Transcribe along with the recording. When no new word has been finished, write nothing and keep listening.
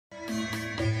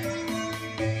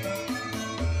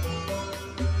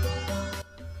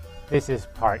This is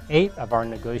part 8 of our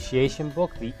negotiation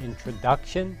book, The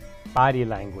Introduction, Body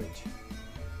Language.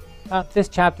 This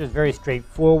chapter is very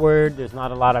straightforward. There's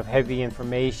not a lot of heavy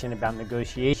information about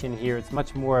negotiation here. It's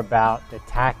much more about the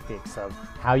tactics of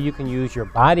how you can use your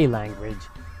body language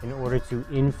in order to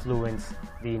influence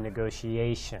the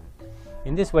negotiation.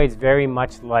 In this way, it's very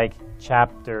much like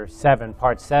chapter 7,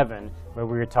 part 7, where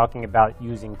we were talking about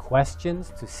using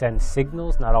questions to send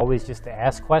signals, not always just to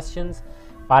ask questions.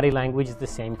 Body language is the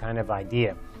same kind of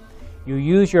idea. You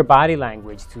use your body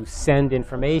language to send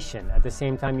information. At the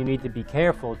same time, you need to be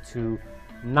careful to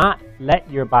not let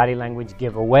your body language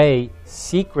give away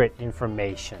secret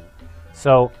information.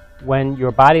 So when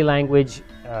your body language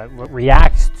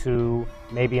reacts to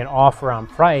maybe an offer on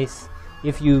price,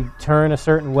 if you turn a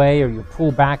certain way or you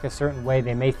pull back a certain way,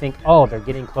 they may think, oh, they're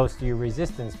getting close to your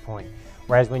resistance point.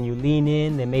 Whereas when you lean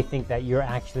in, they may think that you're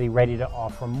actually ready to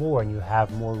offer more and you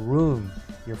have more room.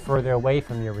 You're further away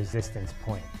from your resistance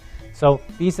point. So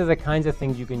these are the kinds of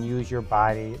things you can use your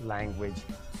body language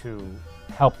to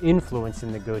help influence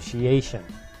in negotiation.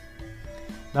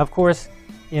 Now, of course,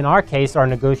 in our case, our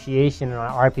negotiation in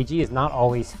our RPG is not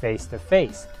always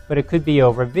face-to-face, but it could be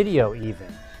over video even,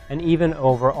 and even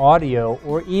over audio,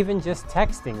 or even just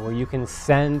texting, where you can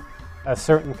send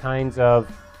certain kinds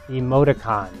of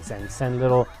emoticons and send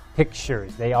little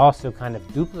pictures. They also kind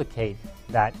of duplicate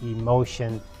that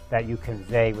emotion that you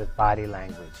convey with body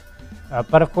language.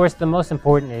 But of course, the most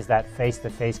important is that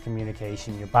face-to-face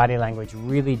communication. Your body language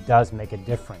really does make a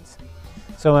difference.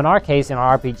 So in our case, in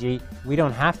our RPG, we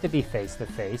don't have to be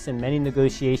face-to-face, and many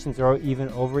negotiations are even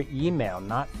over email,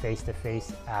 not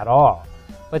face-to-face at all.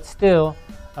 But still,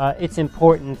 it's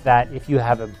important that if you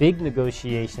have a big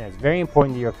negotiation that's very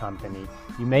important to your company,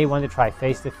 you may want to try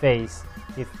face-to-face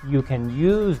if you can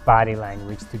use body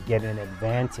language to get an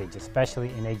advantage, especially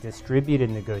in a distributed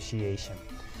negotiation.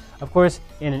 Of course,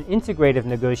 in an integrative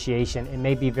negotiation, it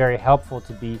may be very helpful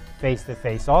to be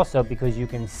face-to-face also, because you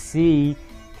can see,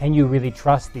 can you really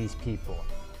trust these people?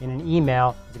 In an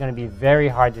email, it's going to be very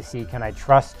hard to see, can I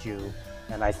trust you?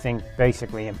 And I think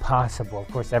basically impossible. Of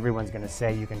course, everyone's going to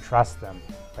say you can trust them,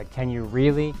 but can you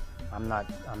really? I'm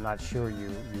not sure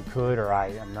you could, or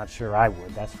I'm not sure I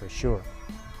would, that's for sure.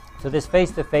 So this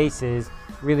face-to-face is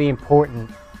really important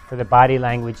for the body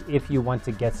language if you want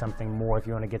to get something more, if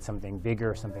you want to get something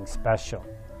bigger, something special.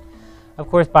 Of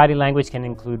course, body language can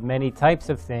include many types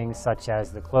of things, such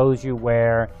as the clothes you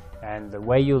wear, and the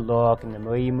way you look, and the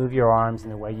way you move your arms,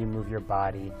 and the way you move your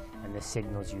body, and the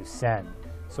signals you send.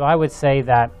 So I would say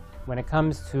that when it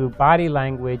comes to body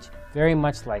language, very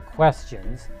much like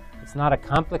questions, it's not a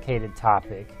complicated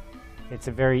topic. It's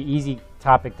a very easy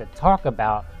topic to talk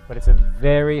about, but it's a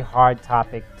very hard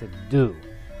topic to do,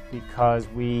 because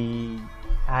we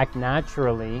act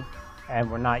naturally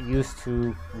and we're not used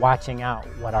to watching out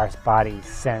what our body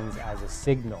sends as a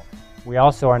signal. We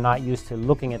also are not used to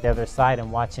looking at the other side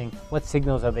and watching what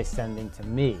signals are they sending to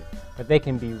me. But they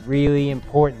can be really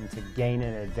important to gain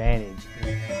an advantage.